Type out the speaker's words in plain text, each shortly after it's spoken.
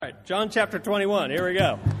John chapter 21, here we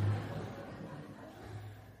go.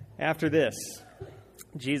 After this,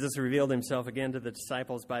 Jesus revealed himself again to the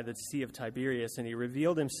disciples by the Sea of Tiberias, and he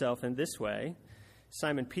revealed himself in this way.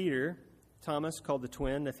 Simon Peter, Thomas, called the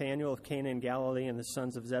twin, Nathanael of Cana in Galilee, and the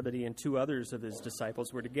sons of Zebedee, and two others of his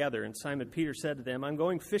disciples were together. And Simon Peter said to them, "I'm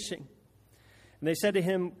going fishing." And they said to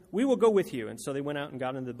him, "We will go with you." And so they went out and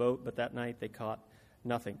got into the boat, but that night they caught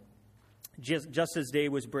nothing. Just as day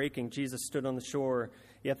was breaking, Jesus stood on the shore,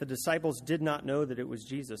 yet the disciples did not know that it was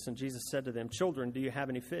Jesus. And Jesus said to them, "Children, do you have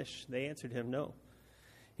any fish?" They answered him, "No."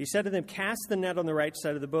 He said to them, "Cast the net on the right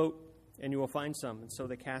side of the boat, and you will find some." And so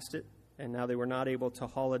they cast it, and now they were not able to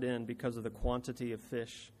haul it in because of the quantity of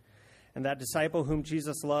fish. And that disciple whom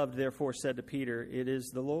Jesus loved therefore said to Peter, "It is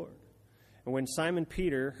the Lord." And when Simon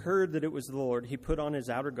Peter heard that it was the Lord, he put on his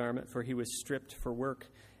outer garment, for he was stripped for work,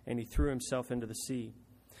 and he threw himself into the sea.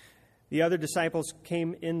 The other disciples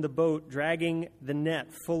came in the boat, dragging the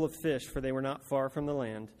net full of fish, for they were not far from the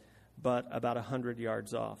land, but about 100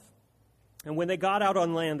 yards off. And when they got out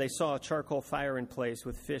on land, they saw a charcoal fire in place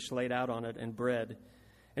with fish laid out on it and bread.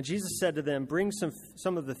 And Jesus said to them, "Bring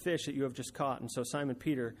some of the fish that you have just caught." And so Simon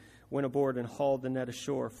Peter went aboard and hauled the net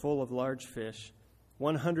ashore, full of large fish,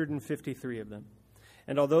 153 of them.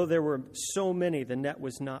 And although there were so many, the net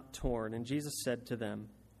was not torn. And Jesus said to them,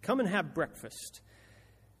 "Come and have breakfast."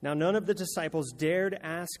 Now none of the disciples dared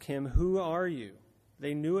ask him, "Who are you?"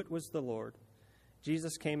 They knew it was the Lord.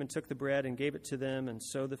 Jesus came and took the bread and gave it to them, and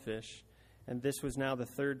so the fish. And this was now the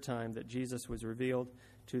third time that Jesus was revealed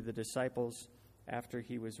to the disciples after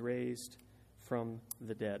he was raised from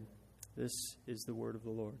the dead. This is the word of the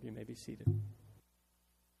Lord. You may be seated.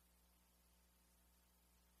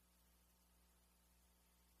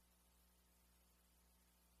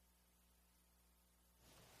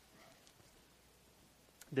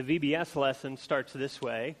 The VBS lesson starts this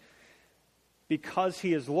way: because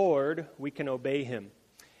he is Lord, we can obey him.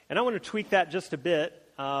 And I want to tweak that just a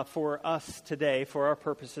bit for us today, for our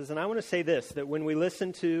purposes. And I want to say this, that when we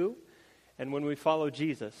listen to and when we follow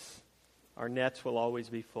Jesus, our nets will always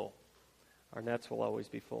be full. Our nets will always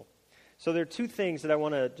be full. So there are two things that I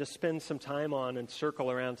want to just spend some time on and circle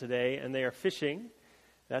around today, and they are fishing.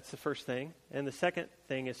 That's the first thing. And the second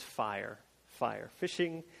thing is fire. Fire.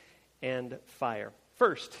 Fishing and fire.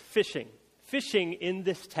 First, fishing. Fishing in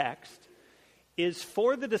this text is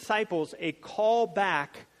for the disciples a call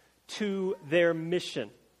back to their mission.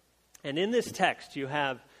 And in this text, you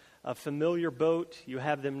have a familiar boat, you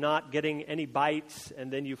have them not getting any bites,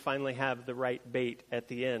 and then you finally have the right bait at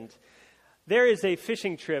the end. There is a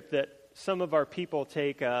fishing trip that some of our people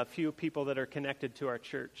take, a few people that are connected to our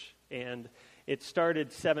church, and it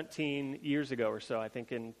started 17 years ago or so, I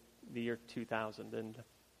think in the year 2000. And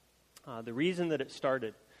the reason that it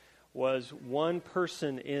started was one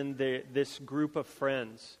person in this group of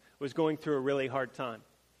friends was going through a really hard time.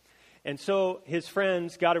 And so his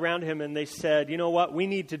friends got around him and they said, "You know what, we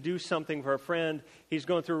need to do something for our friend. He's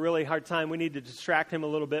going through a really hard time. We need to distract him a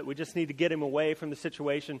little bit. We just need to get him away from the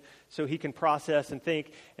situation so he can process and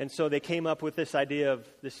think." And so they came up with this idea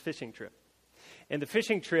of this fishing trip. And the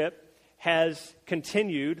fishing trip has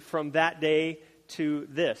continued from that day to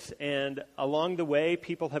this. And along the way,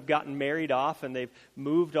 people have gotten married off and they've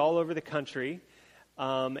moved all over the country.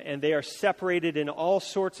 And they are separated in all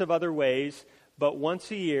sorts of other ways. But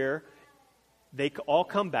once a year, they all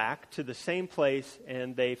come back to the same place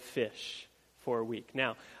and they fish for a week.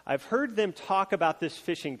 Now, I've heard them talk about this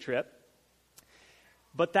fishing trip,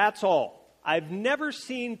 but that's all. I've never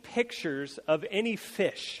seen pictures of any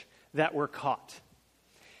fish that were caught.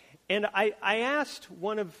 And I asked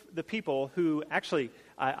one of the people who, actually,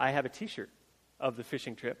 I have a t-shirt of the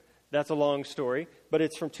fishing trip. That's a long story, but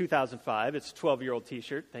it's from 2005. It's a 12-year-old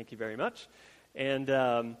t-shirt. Thank you very much. And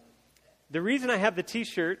the reason I have the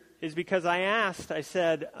t-shirt is because I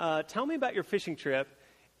said, "Tell me about your fishing trip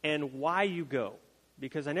and why you go,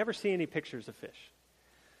 because I never see any pictures of fish."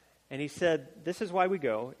 And he said, "This is why we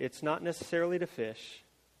go. It's not necessarily to fish,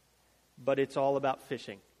 but it's all about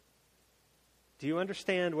fishing." Do you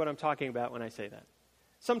understand what I'm talking about when I say that?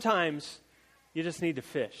 Sometimes you just need to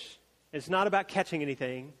fish. It's not about catching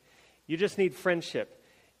anything. You just need friendship.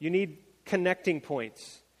 You need connecting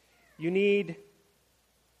points. You need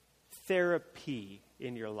therapy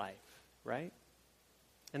in your life, right?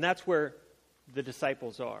 And that's where the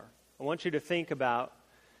disciples are. I want you to think about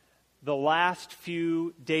the last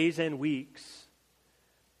few days and weeks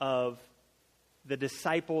of the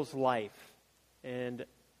disciples' life. And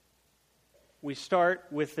We start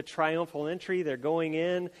with the triumphal entry. They're going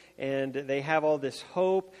in, and they have all this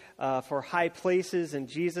hope for high places, and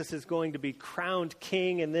Jesus is going to be crowned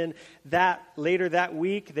king. And then later that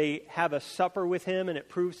week, they have a supper with him, and it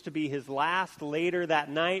proves to be his last. Later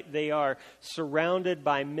that night, they are surrounded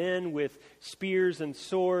by men with spears and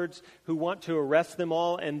swords who want to arrest them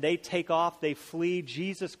all, and they take off. They flee.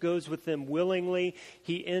 Jesus goes with them willingly.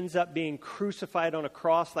 He ends up being crucified on a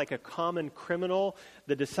cross like a common criminal.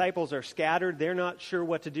 The disciples are scattered. They're not sure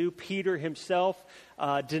what to do. Peter himself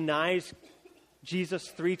denies Jesus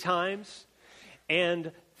 3 times.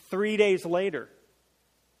 And 3 days later,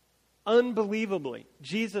 unbelievably,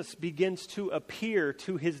 Jesus begins to appear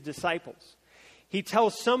to his disciples. He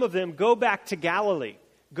tells some of them, go back to Galilee.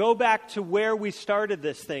 Go back to where we started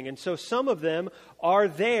this thing. And so some of them are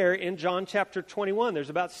there in John chapter 21. There's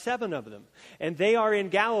about 7 of them. And they are in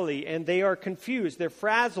Galilee, and they are confused. They're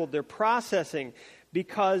frazzled. They're processing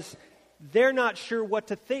because they're not sure what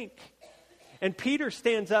to think. And Peter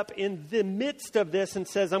stands up in the midst of this and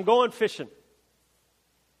says, I'm going fishing.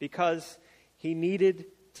 Because he needed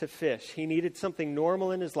to fish. He needed something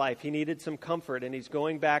normal in his life. He needed some comfort, and he's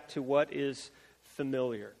going back to what is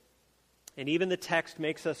familiar. And even the text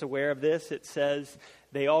makes us aware of this. It says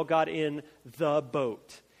they all got in the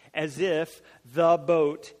boat, as if the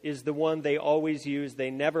boat is the one they always use. They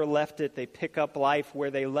never left it. They pick up life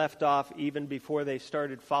where they left off even before they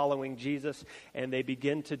started following Jesus, and they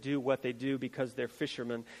begin to do what they do because they're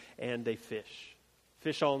fishermen, and they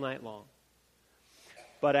fish all night long.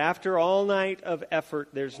 But after all night of effort,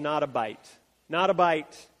 there's not a bite. Not a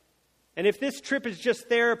bite. And if this trip is just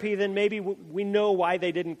therapy, then maybe we know why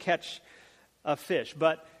they didn't catch a fish.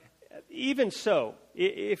 But even so,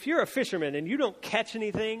 if you're a fisherman and you don't catch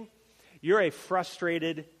anything, you're a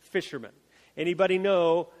frustrated fisherman. Anybody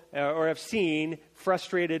know or have seen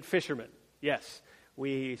frustrated fishermen? Yes.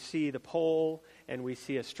 We see the pole and we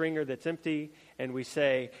see a stringer that's empty and we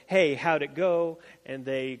say, hey, how'd it go? And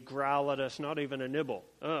they growl at us, not even a nibble.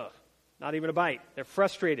 Not even a bite. They're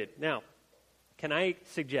frustrated. Now, can I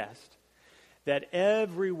suggest that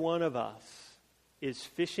every one of us is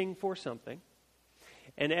fishing for something,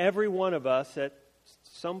 and every one of us at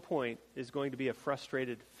some point is going to be a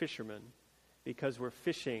frustrated fisherman because we're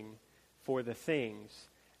fishing for the things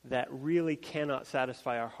that really cannot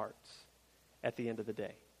satisfy our hearts at the end of the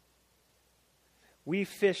day. We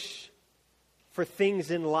fish for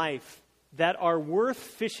things in life that are worth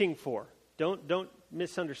fishing for. Don't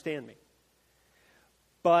misunderstand me.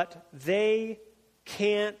 But they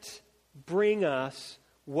can't bring us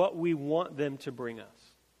what we want them to bring us.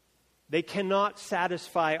 They cannot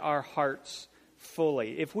satisfy our hearts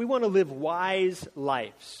fully. If we want to live wise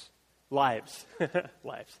lives, wise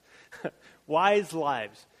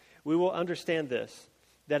lives, we will understand this,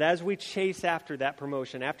 that as we chase after that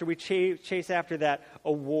promotion, after we chase after that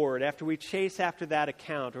award, after we chase after that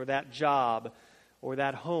account or that job or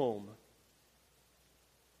that home,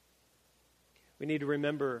 we need to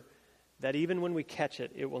remember that even when we catch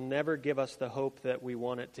it, it will never give us the hope that we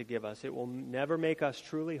want it to give us. It will never make us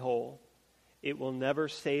truly whole. It will never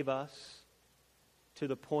save us to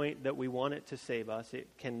the point that we want it to save us. It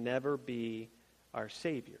can never be our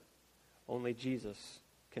Savior. Only Jesus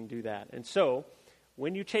can do that. And so,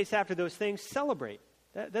 when you chase after those things, celebrate.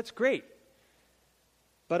 That's great.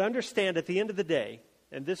 But understand at the end of the day,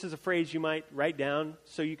 and this is a phrase you might write down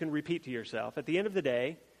so you can repeat to yourself. At the end of the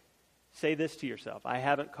day, say this to yourself: I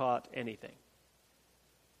haven't caught anything.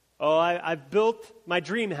 Oh, I've built my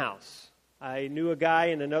dream house. I knew a guy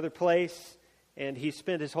in another place, and he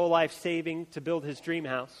spent his whole life saving to build his dream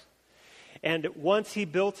house. And once he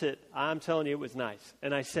built it, I'm telling you, it was nice.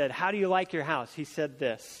 And I said, how do you like your house? He said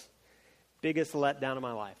this: biggest letdown of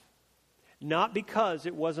my life. Not because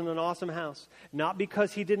it wasn't an awesome house, not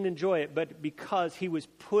because he didn't enjoy it, but because he was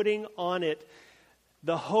putting on it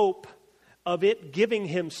the hope of it giving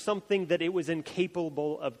him something that it was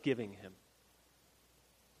incapable of giving him.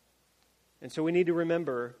 And so we need to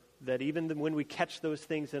remember that even when we catch those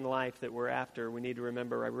things in life that we're after, we need to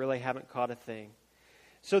remember, I really haven't caught a thing.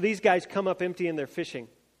 So these guys come up empty and they're fishing.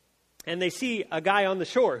 And they see a guy on the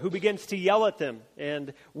shore who begins to yell at them.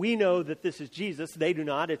 And we know that this is Jesus. They do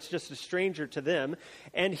not. It's just a stranger to them.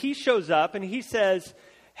 And he shows up and he says,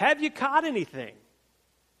 have you caught anything?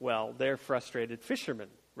 Well, they're frustrated fishermen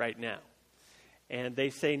right now. And they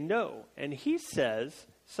say no. And he says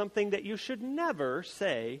something that you should never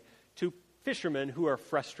say to fishermen who are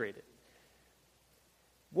frustrated.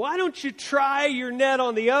 Why don't you try your net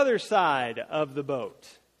on the other side of the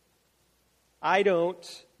boat? I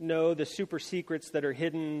don't know the super secrets that are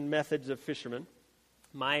hidden methods of fishermen.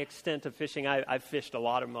 My extent of fishing, I've fished a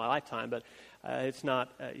lot in my lifetime, but it's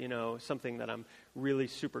not, something that I'm really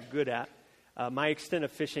super good at. My extent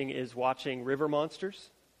of fishing is watching river monsters.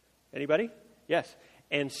 Anybody? Yes.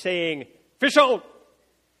 And saying, fish on!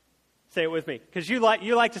 Say it with me, because you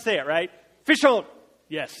like to say it, right? Fish on!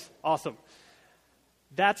 Yes, awesome.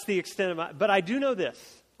 That's the extent of my, but I do know this.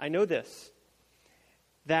 I know this,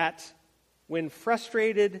 that when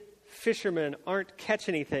frustrated fishermen aren't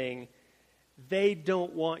catching anything, they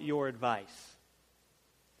don't want your advice.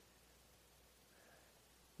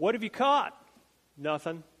 What have you caught?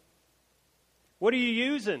 Nothing. What are you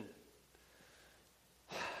using?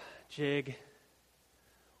 Jig.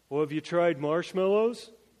 Well, have you tried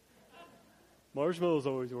marshmallows? Marshmallows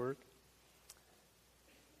always work.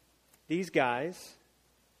 These guys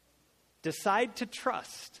decide to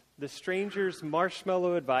trust the stranger's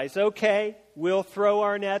marshmallow advice. Okay, we'll throw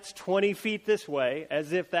our nets 20 feet this way,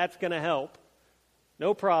 as if that's going to help.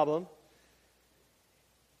 No problem.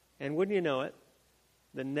 And wouldn't you know it,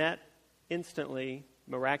 the net instantly,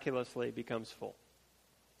 miraculously becomes full.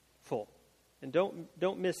 Full. And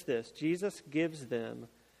don't miss this. Jesus gives them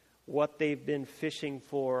what they've been fishing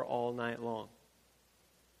for all night long.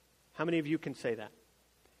 How many of you can say that?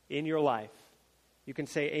 In your life, you can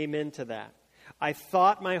say amen to that. I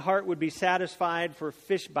thought my heart would be satisfied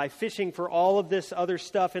by fishing for all of this other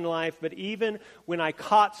stuff in life, but even when I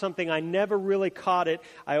caught something, I never really caught it.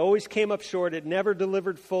 I always came up short. It never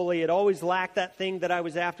delivered fully. It always lacked that thing that I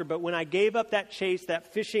was after. But when I gave up that chase,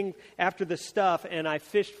 that fishing after the stuff, and I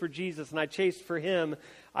fished for Jesus and I chased for Him,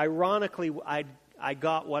 ironically, I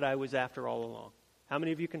got what I was after all along. How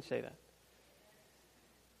many of you can say that?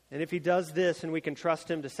 And if He does this and we can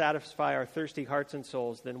trust Him to satisfy our thirsty hearts and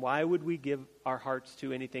souls, then why would we give our hearts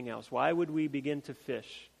to anything else? Why would we begin to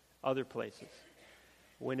fish other places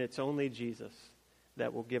when it's only Jesus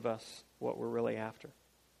that will give us what we're really after?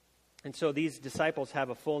 And so these disciples have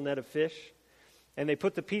a full net of fish, and they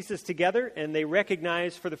put the pieces together, and they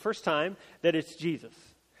recognize for the first time that it's Jesus.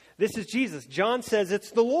 This is Jesus. John says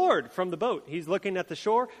it's the Lord from the boat. He's looking at the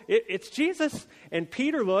shore. It's Jesus. And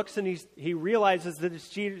Peter looks and he realizes that it's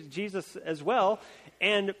Jesus as well.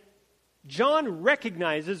 And John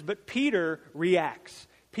recognizes, but Peter reacts.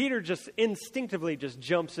 Peter just instinctively just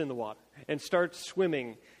jumps in the water and starts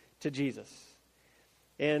swimming to Jesus.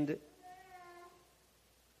 And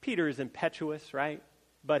Peter is impetuous, right?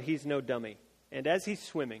 But he's no dummy. And as he's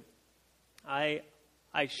swimming, I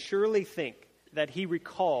surely think that he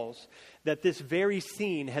recalls that this very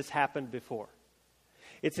scene has happened before.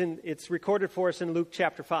 It's recorded for us in Luke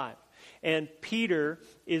chapter 5. And Peter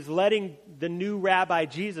is letting the new rabbi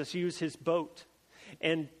Jesus use his boat.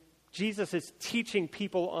 And Jesus is teaching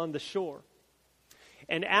people on the shore.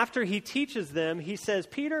 And after he teaches them, he says,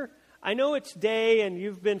 Peter, I know it's day and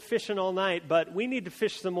you've been fishing all night, but we need to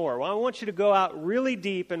fish some more. Well, I want you to go out really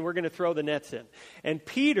deep and we're going to throw the nets in. And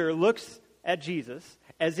Peter looks at Jesus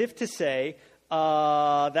as if to say,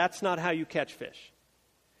 that's not how you catch fish.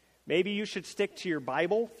 Maybe you should stick to your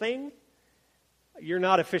Bible thing. You're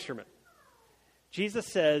not a fisherman. Jesus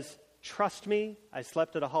says, trust me. I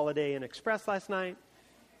slept at a Holiday Inn Express last night.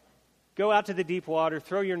 Go out to the deep water,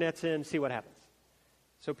 throw your nets in, see what happens.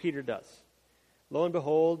 So Peter does. Lo and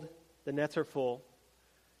behold, the nets are full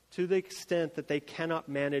to the extent that they cannot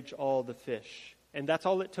manage all the fish. And that's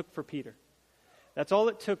all it took for Peter. That's all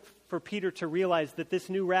it took for Peter to realize that this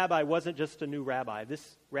new rabbi wasn't just a new rabbi.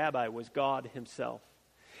 This rabbi was God Himself.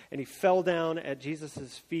 And he fell down at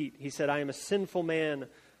Jesus' feet. He said, I am a sinful man,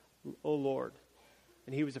 O Lord.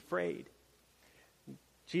 And he was afraid.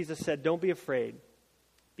 Jesus said, don't be afraid,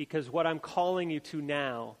 because what I'm calling you to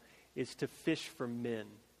now is to fish for men.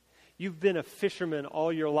 You've been a fisherman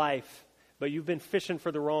all your life, but you've been fishing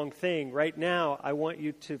for the wrong thing. Right now, I want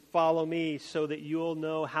you to follow me so that you'll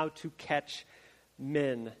know how to catch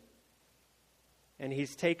men. And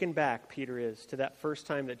he's taken back, Peter is, to that first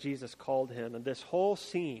time that Jesus called him. And this whole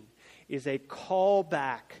scene is a call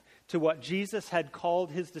back to what Jesus had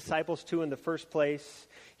called his disciples to in the first place.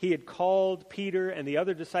 He had called Peter and the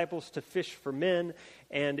other disciples to fish for men,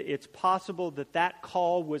 and it's possible that that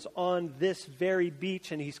call was on this very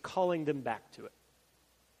beach, and he's calling them back to it.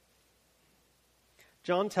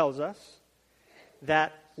 John tells us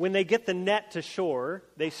that when they get the net to shore,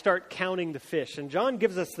 they start counting the fish. And John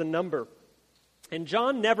gives us the number. And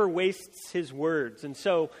John never wastes his words. And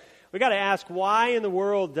so we got to ask, why in the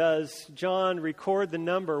world does John record the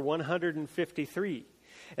number 153?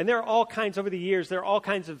 And there are all kinds, over the years, there are all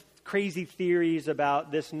kinds of crazy theories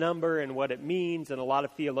about this number and what it means. And a lot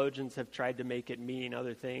of theologians have tried to make it mean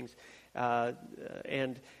other things.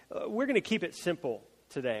 And we're going to keep it simple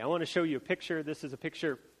today. I want to show you a picture. This is a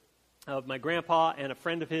picture of my grandpa and a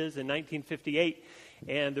friend of his in 1958.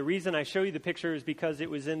 And the reason I show you the picture is because it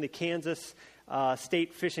was in the Kansas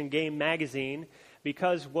State Fish and Game magazine,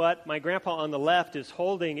 because what my grandpa on the left is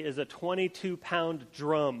holding is a 22-pound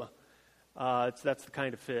drum. That's the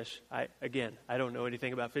kind of fish. I don't know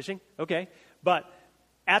anything about fishing. Okay. But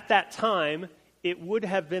at that time, it would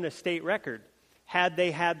have been a state record had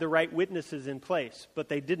they had the right witnesses in place, but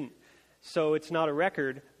they didn't. So it's not a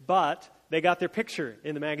record, but they got their picture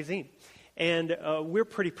in the magazine. And we're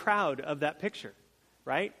pretty proud of that picture,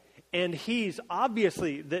 right? And he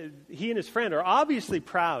and his friend are obviously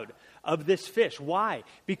proud of this fish. Why?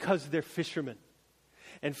 Because they're fishermen.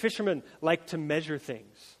 And fishermen like to measure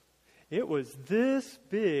things. It was this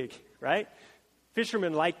big, right?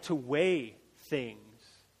 Fishermen like to weigh things.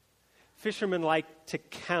 Fishermen like to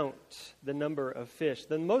count the number of fish.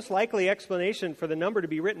 The most likely explanation for the number to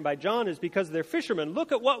be written by John is because they're fishermen.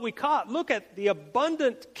 Look at what we caught. Look at the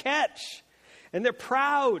abundant catch. And they're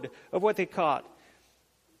proud of what they caught.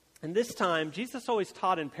 And this time, Jesus always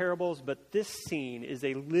taught in parables, but this scene is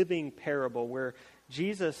a living parable where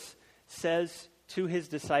Jesus says to his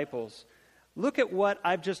disciples, look at what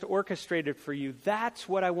I've just orchestrated for you. That's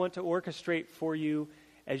what I want to orchestrate for you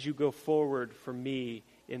as you go forward for me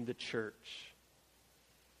in the church.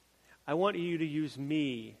 I want you to use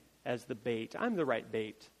me as the bait. I'm the right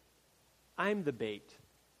bait. I'm the bait.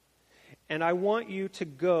 And I want you to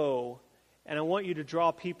go, and I want you to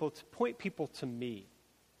draw people, to point people to me.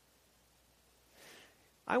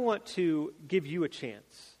 I want to give you a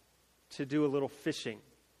chance to do a little fishing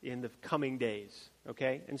in the coming days,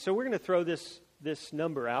 okay? And so we're going to throw this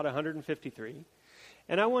number out, 153.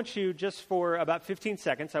 And I want you, just for about 15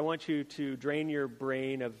 seconds, I want you to drain your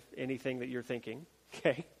brain of anything that you're thinking,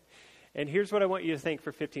 okay? And here's what I want you to think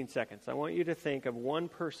for 15 seconds. I want you to think of one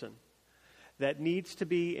person that needs to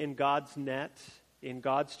be in God's net, in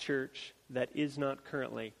God's church, that is not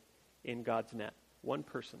currently in God's net. One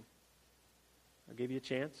person. I'll give you a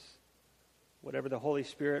chance. Whatever the Holy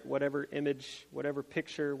Spirit, whatever image, whatever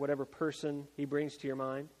picture, whatever person he brings to your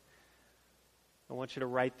mind, I want you to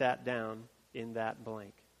write that down in that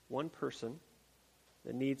blank. One person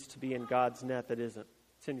that needs to be in God's net that isn't.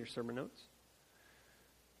 It's in your sermon notes.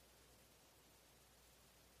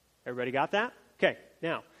 Everybody got that? Okay,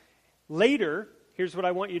 now, later, here's what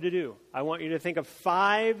I want you to do. I want you to think of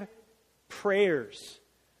 5 prayers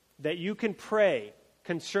that you can pray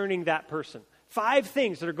concerning that person. 5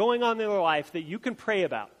 things that are going on in their life that you can pray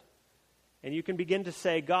about. And you can begin to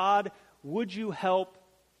say, God, would you help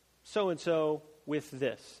so-and-so with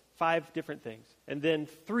this? 5 different things. And then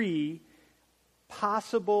 3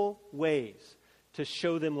 possible ways to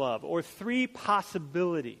show them love. Or 3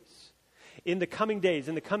 possibilities in the coming days,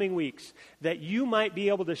 in the coming weeks, that you might be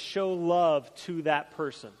able to show love to that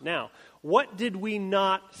person. Now, what did we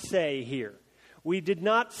not say here? We did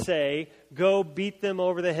not say, go beat them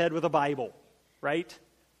over the head with a Bible. Right?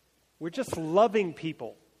 We're just loving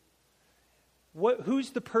people. Who's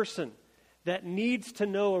the person that needs to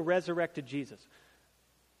know a resurrected Jesus?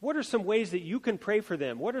 What are some ways that you can pray for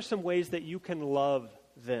them? What are some ways that you can love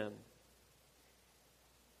them?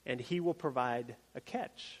 And he will provide a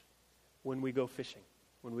catch when we go fishing.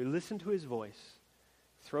 When we listen to his voice,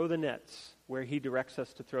 throw the nets where he directs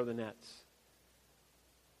us to throw the nets.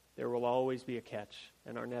 There will always be a catch,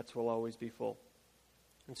 and our nets will always be full.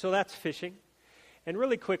 And so that's fishing. And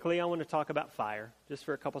really quickly, I want to talk about fire, just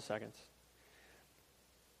for a couple seconds.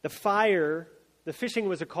 The fishing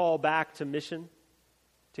was a call back to mission,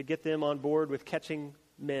 to get them on board with catching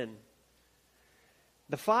men.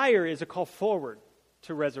 The fire is a call forward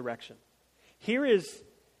to resurrection. Here is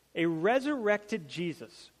a resurrected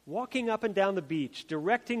Jesus walking up and down the beach,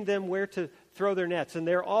 directing them where to throw their nets. And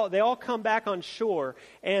they all come back on shore,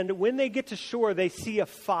 and when they get to shore, they see a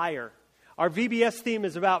fire. Our VBS theme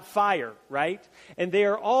is about fire, right? And they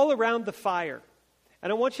are all around the fire.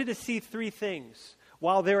 And I want you to see 3 things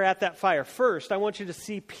while they're at that fire. First, I want you to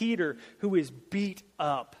see Peter, who is beat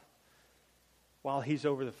up while he's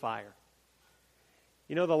over the fire.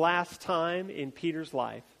 You know, the last time in Peter's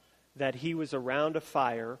life that he was around a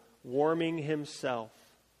fire warming himself,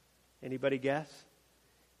 anybody guess?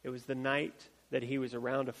 It was the night that he was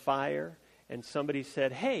around a fire and somebody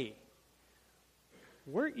said, hey,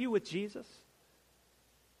 weren't you with Jesus?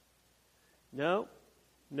 No,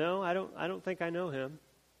 I don't think I know him.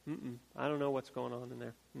 I don't know what's going on in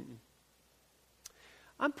there.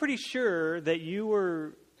 I'm pretty sure that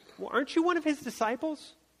aren't you one of his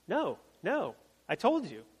disciples? No, I told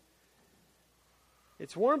you.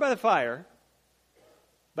 It's warmed by the fire,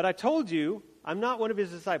 but I told you I'm not one of his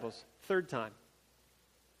disciples. 3rd time.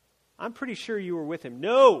 I'm pretty sure you were with him.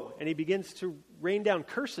 No! And he begins to rain down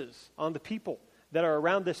curses on the people that are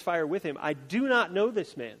around this fire with him. I do not know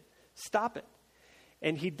this man. Stop it.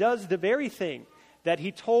 And he does the very thing that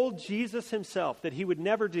he told Jesus himself that he would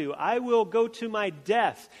never do. I will go to my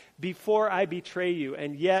death before I betray you.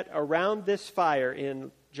 And yet around this fire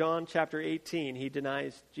in John chapter 18, he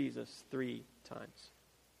denies Jesus 3 times.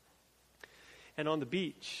 And on the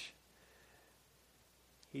beach,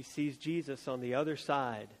 he sees Jesus on the other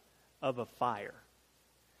side of a fire.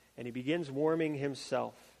 And he begins warming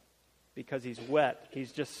himself because he's wet.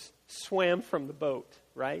 He's just swam from the boat,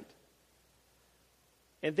 right?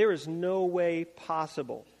 And there is no way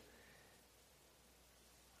possible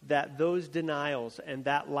that those denials and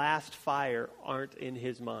that last fire aren't in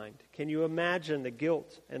his mind. Can you imagine the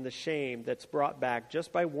guilt and the shame that's brought back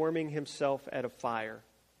just by warming himself at a fire?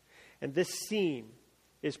 And this scene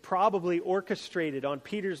is probably orchestrated on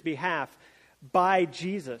Peter's behalf by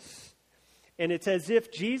Jesus. And it's as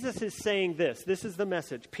if Jesus is saying this. This is the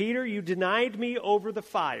message. Peter, you denied me over the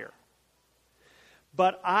fire.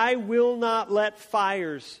 But I will not let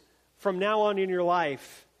fires from now on in your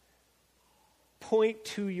life point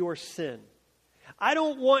to your sin. I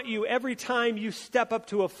don't want you every time you step up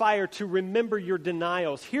to a fire to remember your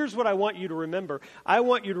denials. Here's what I want you to remember. I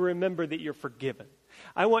want you to remember that you're forgiven.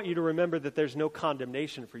 I want you to remember that there's no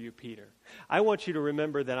condemnation for you, Peter. I want you to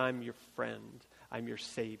remember that I'm your friend. I'm your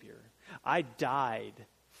Savior. I died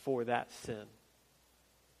for that sin.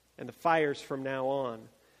 And the fires from now on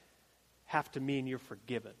have to mean you're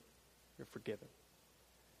forgiven. You're forgiven.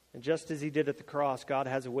 And just as he did at the cross, God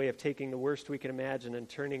has a way of taking the worst we can imagine and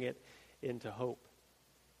turning it into hope.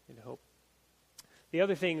 Into hope. The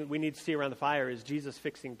other thing we need to see around the fire is Jesus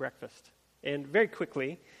fixing breakfast. And very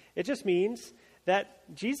quickly, it just means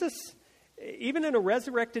that Jesus, even in a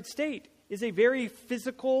resurrected state, is a very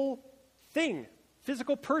physical thing,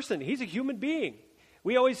 physical person. He's a human being.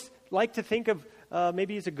 We always like to think of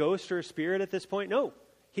maybe he's a ghost or a spirit at this point. No,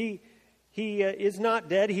 he is not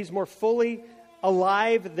dead. He's more fully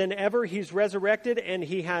alive than ever. He's resurrected, and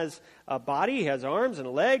he has a body, he has arms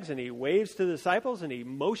and legs, and he waves to the disciples, and he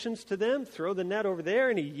motions to them, throw the net over there,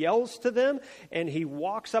 and he yells to them, and he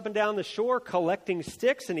walks up and down the shore collecting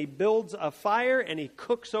sticks, and he builds a fire, and he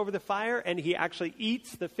cooks over the fire, and he actually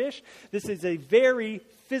eats the fish. This is a very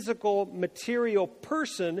physical, material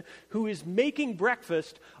person who is making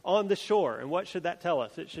breakfast on the shore. And what should that tell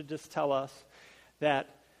us? It should just tell us that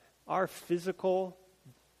our physical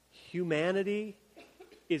humanity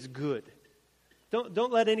is good.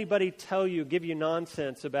 Don't let anybody give you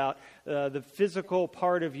nonsense about the physical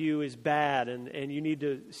part of you is bad and you need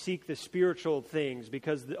to seek the spiritual things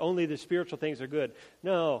because only the spiritual things are good.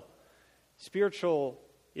 No, spiritual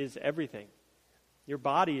is everything. Your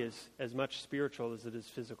body is as much spiritual as it is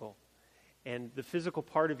physical. And the physical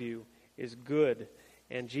part of you is good.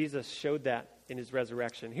 And Jesus showed that in his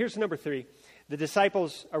resurrection. Here's number 3. The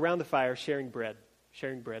disciples around the fire sharing bread.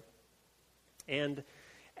 Sharing bread. And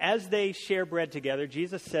as they share bread together,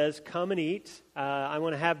 Jesus says, come and eat. I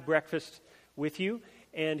want to have breakfast with you.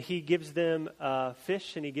 And he gives them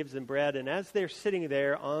fish and he gives them bread. And as they're sitting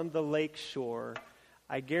there on the lake shore,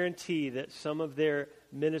 I guarantee that some of their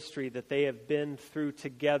ministry that they have been through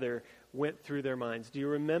together went through their minds. Do you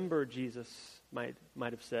remember, Jesus might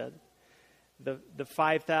have said, the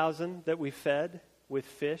 5,000 that we fed with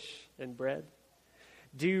fish and bread?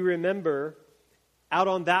 Do you remember out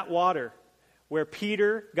on that water where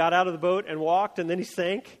Peter got out of the boat and walked and then he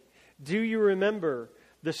sank? Do you remember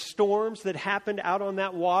the storms that happened out on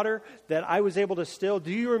that water that I was able to still?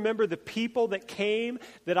 Do you remember the people that came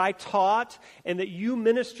that I taught and that you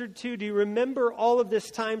ministered to? Do you remember all of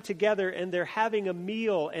this time together and they're having a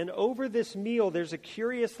meal? And over this meal, there's a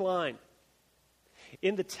curious line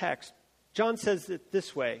in the text. John says it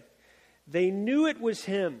this way. They knew it was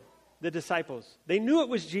him, the disciples. They knew it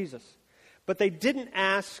was Jesus. But they didn't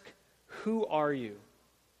ask, who are you?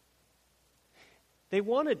 They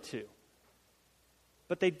wanted to,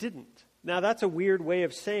 but they didn't. Now, that's a weird way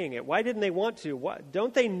of saying it. Why didn't they want to?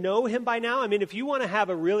 Don't they know him by now? I mean, if you want to have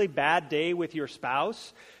a really bad day with your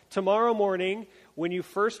spouse, tomorrow morning, when you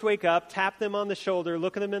first wake up, tap them on the shoulder,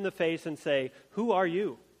 look at them in the face, and say, who are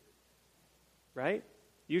you? Right?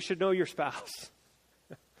 You should know your spouse.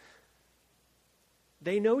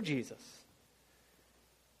 They know Jesus.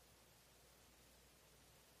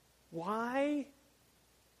 Why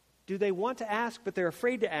do they want to ask, but they're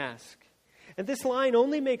afraid to ask? And this line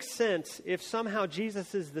only makes sense if somehow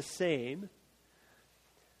Jesus is the same,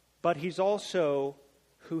 but he's also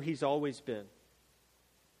who he's always been.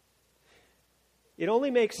 It only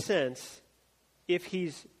makes sense if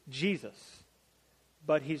he's Jesus,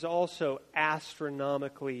 but he's also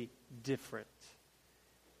astronomically different.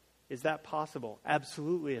 Is that possible?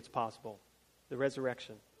 Absolutely, it's possible. The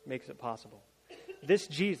resurrection makes it possible. This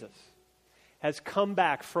Jesus has come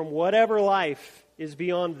back from whatever life is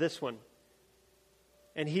beyond this one.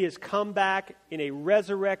 And he has come back in a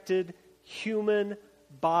resurrected human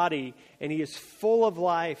body. And he is full of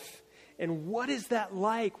life. And what is that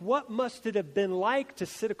like? What must it have been like to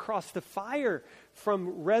sit across the fire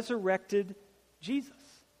from resurrected Jesus?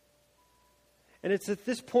 And it's at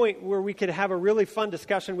this point where we could have a really fun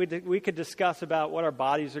discussion. We could discuss about what our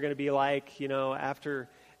bodies are going to be like, after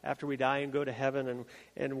we die and go to heaven,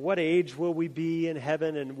 and what age will we be in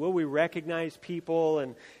heaven, and will we recognize people,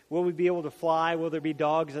 and will we be able to fly? Will there be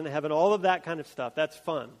dogs in heaven? All of that kind of stuff. That's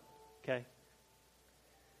fun, okay?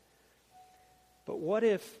 But what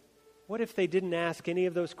if they didn't ask any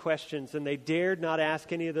of those questions, and they dared not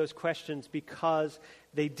ask any of those questions because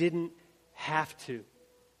they didn't have to?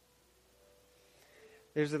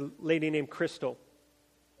 There's a lady named Crystal,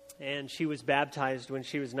 and she was baptized when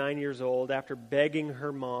she was 9 years old after begging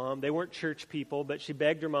her mom. They weren't church people, but she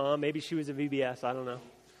begged her mom. Maybe she was a VBS, I don't know.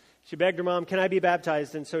 She begged her mom, "Can I be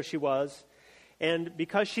baptized?" And so she was. And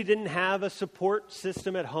because she didn't have a support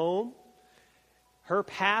system at home, her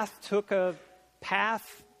path took a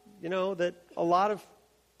path, that a lot of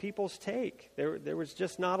people's take. There was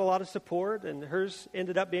just not a lot of support, and hers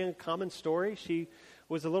ended up being a common story. She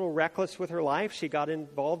was a little reckless with her life. She got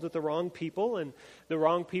involved with the wrong people, and the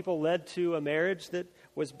wrong people led to a marriage that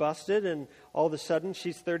was busted, and all of a sudden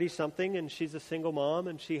she's 30-something, and she's a single mom,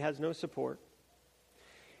 and she has no support.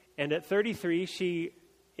 And at 33, she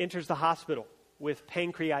enters the hospital with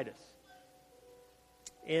pancreatitis.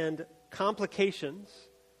 And complications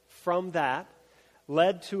from that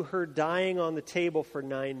led to her dying on the table for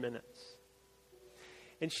 9 minutes.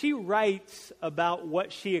 And she writes about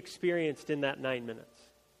what she experienced in that 9 minutes.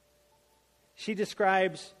 She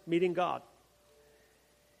describes meeting God.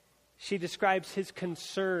 She describes his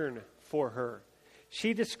concern for her.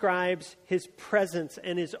 She describes his presence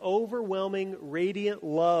and his overwhelming, radiant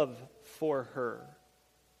love for her.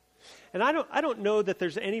 And I don't know that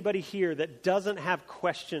there's anybody here that doesn't have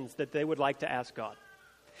questions that they would like to ask God.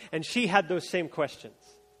 And she had those same questions.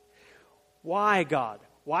 Why, God?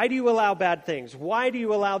 Why do you allow bad things? Why do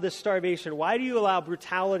you allow this starvation? Why do you allow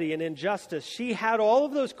brutality and injustice? She had all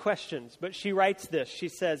of those questions, but she writes this. She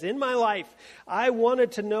says, "In my life, I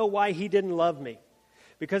wanted to know why he didn't love me,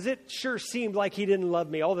 because it sure seemed like he didn't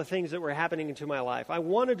love me, all the things that were happening into my life. I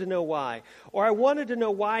wanted to know why. Or I wanted to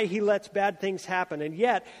know why he lets bad things happen. And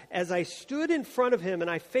yet, as I stood in front of him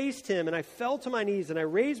and I faced him and I fell to my knees and I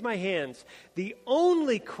raised my hands, the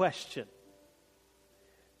only question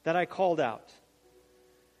that I called out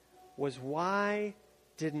was, why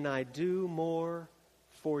didn't I do more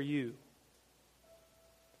for you?"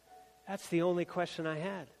 That's the only question I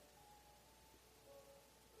had.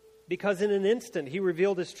 Because in an instant, he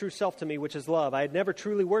revealed his true self to me, which is love. I had never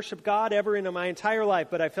truly worshiped God ever in my entire life,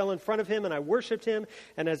 but I fell in front of him and I worshiped him.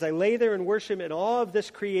 And as I lay there and worshiped in awe of this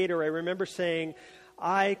Creator, I remember saying,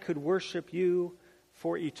 "I could worship you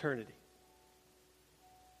for eternity."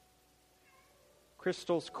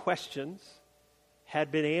 Crystal's questions had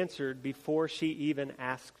been answered before she even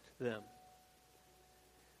asked them.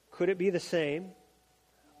 Could it be the same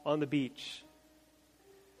on the beach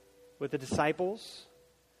with the disciples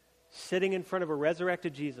sitting in front of a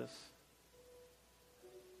resurrected Jesus?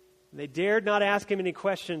 They dared not ask him any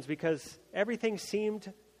questions because everything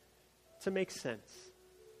seemed to make sense.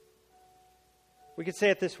 We could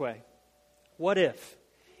say it this way. What if,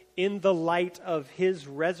 in the light of his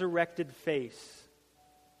resurrected face,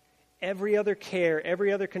 every other care,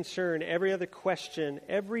 every other concern, every other question,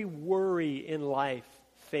 every worry in life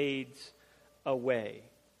fades away?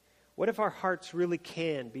 What if our hearts really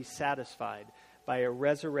can be satisfied by a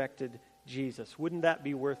resurrected Jesus? Wouldn't that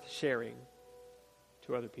be worth sharing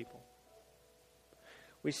to other people?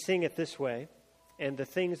 We sing it this way, "And the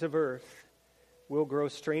things of earth will grow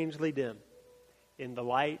strangely dim in the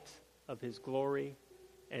light of his glory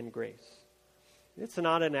and grace." It's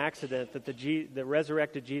not an accident that the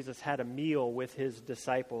resurrected Jesus had a meal with his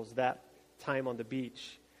disciples that time on the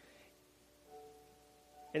beach.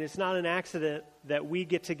 And it's not an accident that we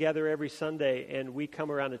get together every Sunday and we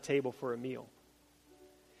come around a table for a meal.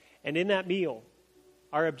 And in that meal,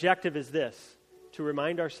 our objective is this: to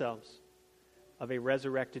remind ourselves of a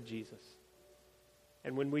resurrected Jesus.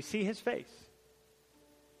 And when we see his face,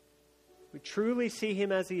 we truly see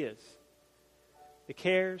him as he is. The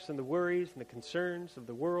cares and the worries and the concerns of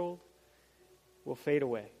the world will fade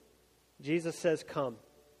away. Jesus says, "Come,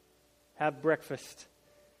 have breakfast."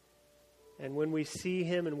 And when we see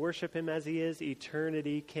him and worship him as he is,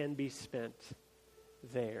 eternity can be spent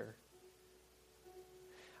there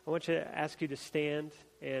I want to ask you to stand,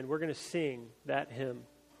 and we're going to sing that hymn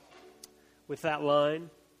with that line,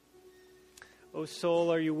 "O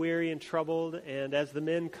soul, are you weary and troubled?" And as the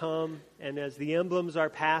men come and as the emblems are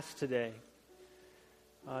passed today,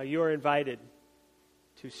 you are invited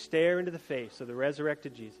to stare into the face of the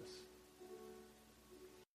resurrected Jesus.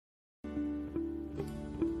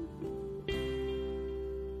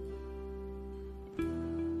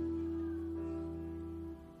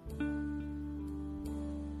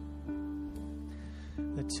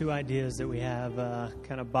 The two ideas that we have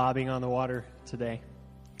kind of bobbing on the water today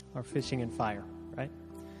are fishing and fire, right?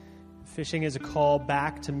 Fishing is a call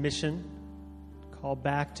back to mission, call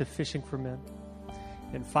back to fishing for men.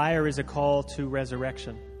 And fire is a call to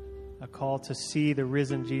resurrection, a call to see the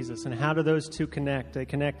risen Jesus. And how do those two connect? They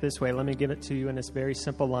connect this way. Let me give it to you in this very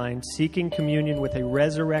simple line. Seeking communion with a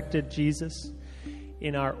resurrected Jesus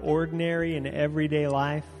in our ordinary and everyday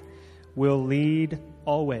life will lead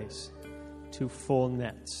always to full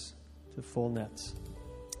nets,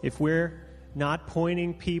 If we're not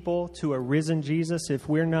pointing people to a risen Jesus, if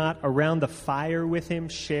we're not around the fire with him,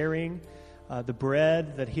 sharing the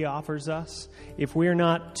bread that he offers us, if we're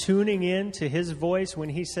not tuning in to his voice when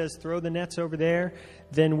he says, throw the nets over there,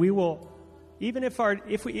 then we will, even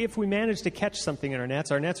if we manage to catch something in our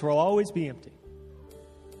nets will always be empty.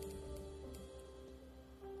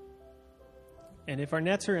 And if our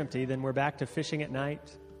nets are empty, then we're back to fishing at night.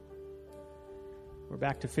 We're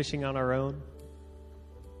back to fishing on our own.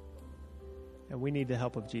 And we need the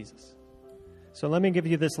help of Jesus. So let me give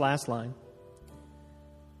you this last line.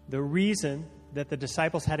 The reason that the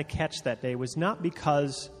disciples had to catch that day was not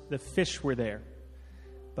because the fish were there,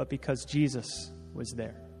 but because Jesus was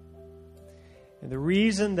there. And the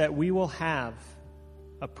reason that we will have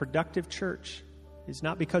a productive church is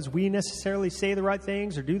not because we necessarily say the right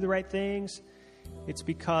things or do the right things. It's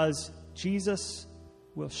because Jesus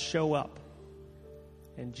will show up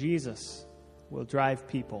and Jesus will drive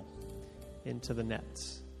people into the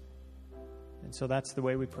nets. And so that's the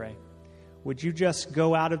way we pray. Would you just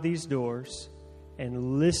go out of these doors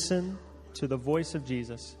and listen to the voice of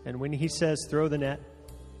Jesus? And when he says, throw the net,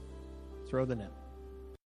 throw the net.